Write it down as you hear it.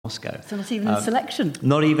Moscow. So not even in selection?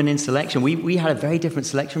 Not even in selection. We had a very different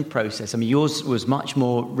selection process. I mean, yours was much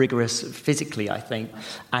more rigorous physically, I think.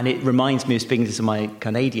 And it reminds me of speaking to some of my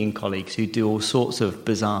Canadian colleagues who do all sorts of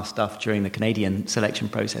bizarre stuff during the Canadian selection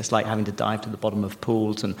process, like having to dive to the bottom of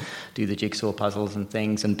pools and do the jigsaw puzzles and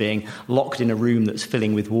things, and being locked in a room that's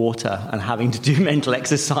filling with water and having to do mental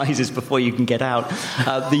exercises before you can get out.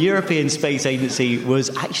 The European Space Agency was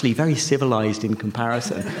actually very civilised in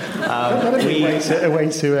comparison. That would be a way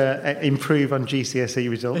to improve on GCSE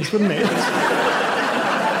results, wouldn't it?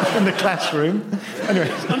 In the classroom.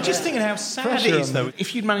 Anyway, I'm just thinking how sad it is, though.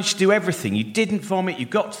 If you'd managed to do everything, you didn't vomit, you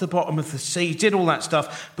got to the bottom of the sea, you did all that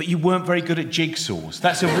stuff, but you weren't very good at jigsaws.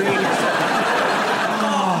 That's a really...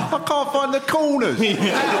 I can't find the corners.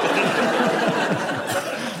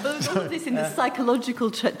 All of this in the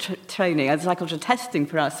psychological training and psychological testing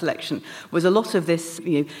for our selection was a lot of this,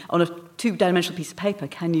 on a two-dimensional piece of paper,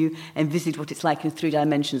 can you envisage what it's like in 3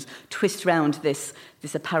 dimensions, twist round this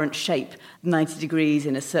apparent shape 90 degrees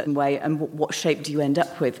in a certain way, and what shape do you end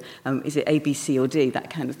up with? Is it A, B, C or D, that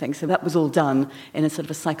kind of thing. So that was all done in a sort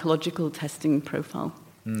of a psychological testing profile.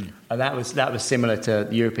 And that was similar to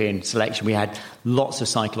the European selection. We had lots of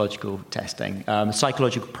psychological testing,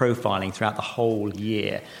 psychological profiling throughout the whole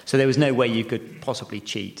year. So there was no way you could possibly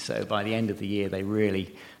cheat. So by the end of the year, they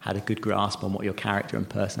really had a good grasp on what your character and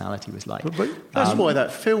personality was like. But that's why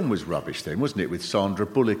that film was rubbish then, wasn't it, with Sandra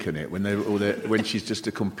Bullock in it, when she's just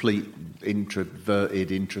a complete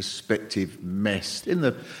introverted, introspective mess. In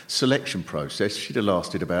the selection process, she'd have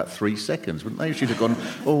lasted about 3 seconds, wouldn't they? She'd have gone,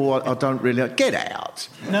 I don't really... Get out!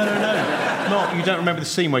 No. Mark, you don't remember the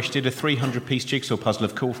scene where she did a 300-piece jigsaw puzzle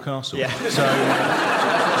of Corfe Castle? Yeah. So...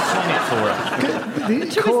 Sign it for her. The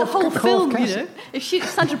truth is, the whole film, if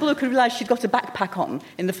Sandra Bullock had realised she'd got a backpack on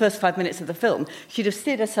in the first 5 minutes of the film, she'd have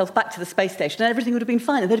steered herself back to the space station and everything would have been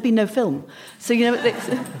fine and there'd have been no film. So,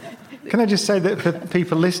 Can I just say that for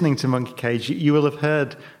people listening to Monkey Cage, you will have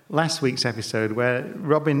heard last week's episode where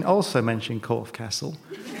Robin also mentioned Corfe Castle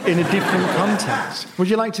in a different context. Would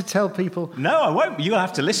you like to tell people? No, I won't. You'll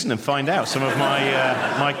have to listen and find out some of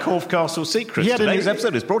my Corfe Castle secrets. Today's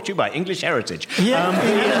episode is brought to you by English Heritage. Yeah,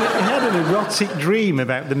 he had an erotic dream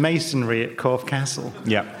about the masonry at Corfe Castle.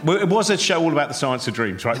 Yeah. Well, it was a show all about the science of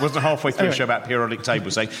dreams, right? It wasn't halfway through a show about periodic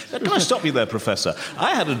tables saying, can I stop you there, Professor?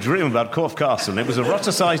 I had a dream about Corfe Castle and it was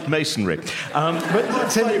eroticised masonry.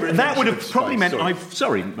 That would have probably meant...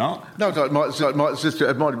 Sorry, Mark. No,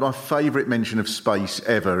 my favourite mention of space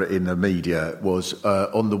ever in the media was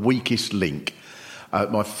on The Weakest Link.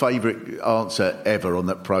 My favourite answer ever on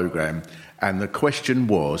that programme. And the question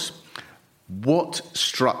was, what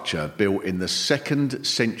structure built in the 2nd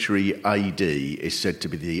century AD is said to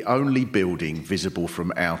be the only building visible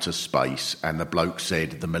from outer space? And the bloke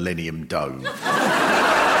said, the Millennium Dome.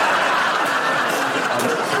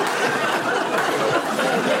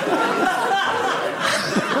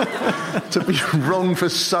 To be wrong for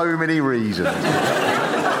so many reasons.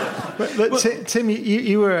 But Tim,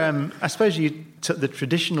 you were, I suppose you took the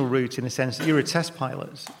traditional route in a sense that you were a test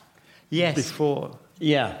pilot. Yes. Before.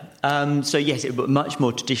 Yeah. So yes, it was much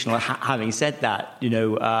more traditional. Having said that,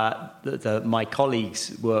 my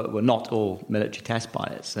colleagues were not all military test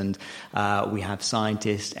pilots, and we have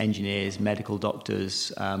scientists, engineers, medical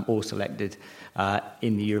doctors, all selected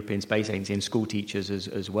in the European Space Agency, and school teachers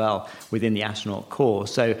as well within the astronaut corps.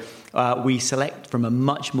 So we select from a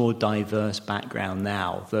much more diverse background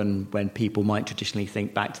now than when people might traditionally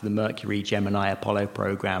think back to the Mercury, Gemini, Apollo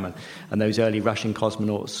program and those early Russian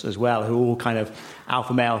cosmonauts as well, who are all kind of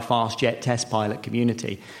alpha male fast jet test pilot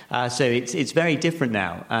community. So it's very different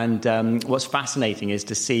now. And what's fascinating is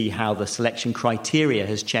to see how the selection criteria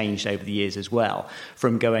has changed over the years as well,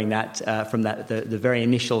 from going the very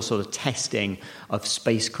initial sort of testing of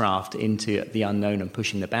spacecraft into the unknown and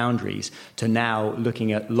pushing the boundaries, to now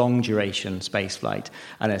looking at long duration spaceflight.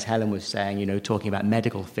 And as Helen was saying, talking about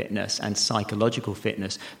medical fitness and psychological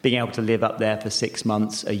fitness, being able to live up there for 6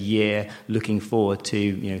 months, a year, looking forward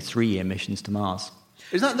to 3-year missions to Mars.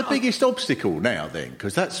 Is that the biggest obstacle now, then?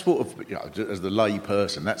 Because that's sort of, as the lay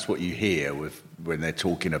person, that's what you hear when they're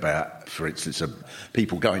talking about, for instance,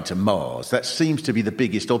 people going to Mars. That seems to be the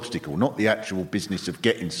biggest obstacle, not the actual business of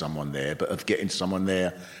getting someone there, but of getting someone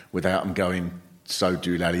there without them going so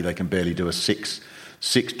doolally they can barely do a six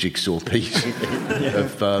jigsaw piece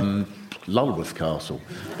Lulworth Castle.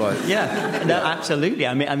 Yeah, no, absolutely.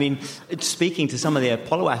 I mean, speaking to some of the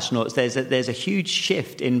Apollo astronauts, there's a huge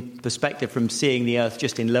shift in perspective from seeing the Earth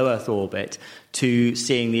just in low Earth orbit to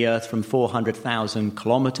seeing the Earth from 400,000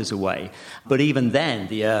 kilometres away. But even then,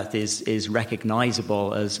 the Earth is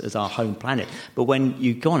recognisable as our home planet. But when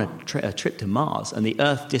you go on a trip to Mars and the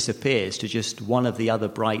Earth disappears to just one of the other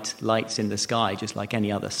bright lights in the sky, just like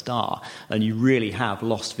any other star, and you really have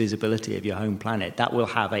lost visibility of your home planet, that will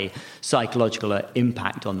have a psychological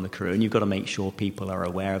impact on the crew. And you've got to make sure people are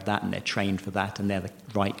aware of that and they're trained for that and they're the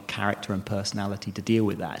right character and personality to deal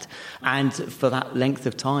with that. And for that length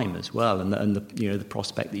of time as well, and the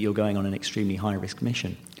prospect that you're going on an extremely high-risk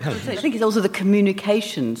mission. I think it's also the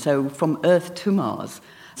communication, so from Earth to Mars.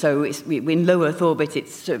 So in low Earth orbit,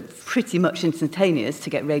 it's pretty much instantaneous to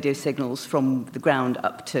get radio signals from the ground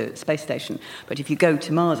up to space station. But if you go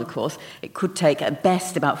to Mars, of course, it could take at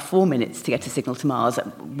best about 4 minutes to get a signal to Mars.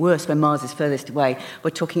 At worst, when Mars is furthest away,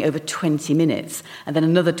 we're talking over 20 minutes, and then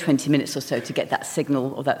another 20 minutes or so to get that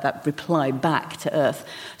signal or that reply back to Earth.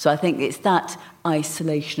 So I think it's that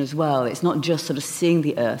isolation as well. It's not just sort of seeing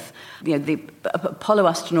the Earth. The Apollo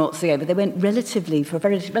astronauts, they went for a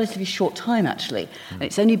relatively short time, actually. And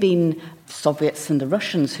it's only been Soviets and the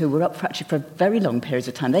Russians who were up for very long periods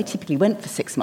of time. They typically went for 6 months.